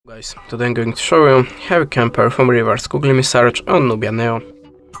Guys, today I'm going to show you how you can perform reverse Google image search on Nubia Neo.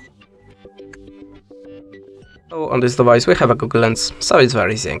 So on this device we have a Google Lens, so it's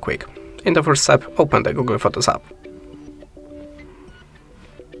very easy and quick. In the first step, open the Google Photos app.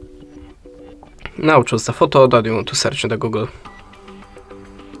 Now choose the photo that you want to search in the Google.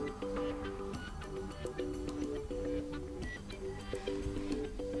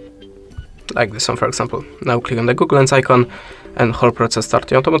 Like this one, for example. Now click on the Google Lens icon and whole process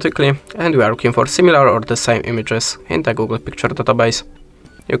starting automatically, and we are looking for similar or the same images in the Google Picture database.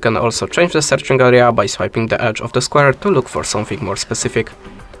 You can also change the searching area by swiping the edge of the square to look for something more specific.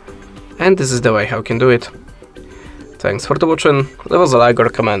 And this is the way how you can do it. Thanks for watching, leave us a like or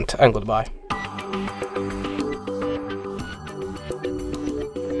comment, and goodbye.